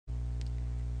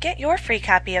Get your free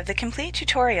copy of the complete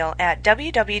tutorial at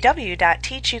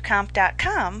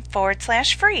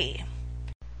www.teachucomp.com/free.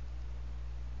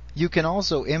 You can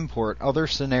also import other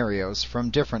scenarios from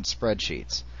different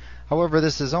spreadsheets. However,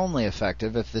 this is only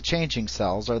effective if the changing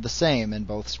cells are the same in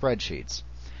both spreadsheets.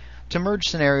 To merge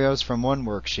scenarios from one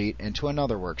worksheet into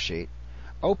another worksheet,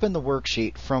 open the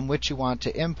worksheet from which you want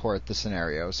to import the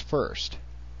scenarios first.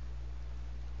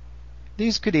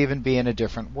 These could even be in a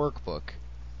different workbook.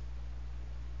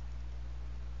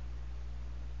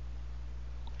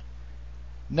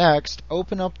 Next,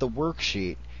 open up the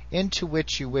worksheet into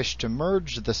which you wish to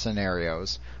merge the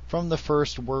scenarios from the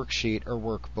first worksheet or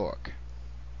workbook.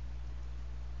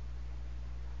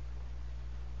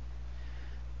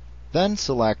 Then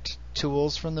select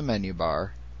Tools from the menu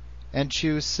bar and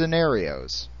choose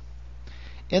Scenarios.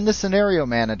 In the Scenario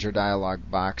Manager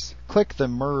dialog box, click the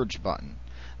Merge button.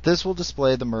 This will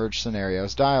display the Merge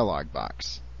Scenarios dialog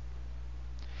box.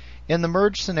 In the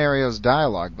Merge Scenarios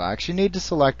dialog box, you need to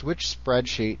select which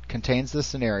spreadsheet contains the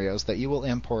scenarios that you will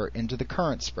import into the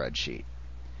current spreadsheet.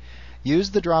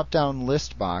 Use the drop-down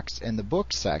list box in the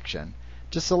Books section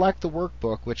to select the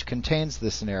workbook which contains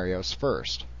the scenarios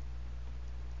first.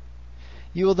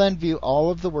 You will then view all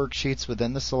of the worksheets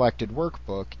within the selected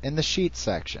workbook in the Sheet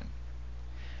section.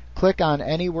 Click on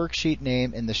any worksheet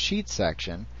name in the Sheet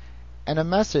section, and a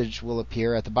message will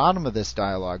appear at the bottom of this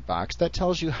dialog box that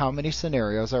tells you how many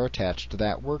scenarios are attached to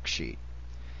that worksheet.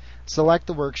 Select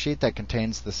the worksheet that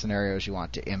contains the scenarios you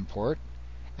want to import,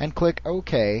 and click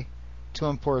OK to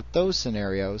import those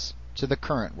scenarios to the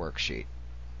current worksheet.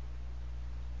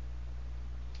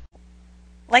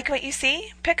 Like what you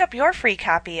see? Pick up your free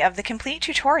copy of the complete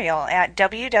tutorial at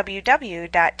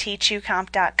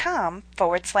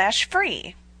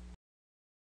www.teachucomp.com/free.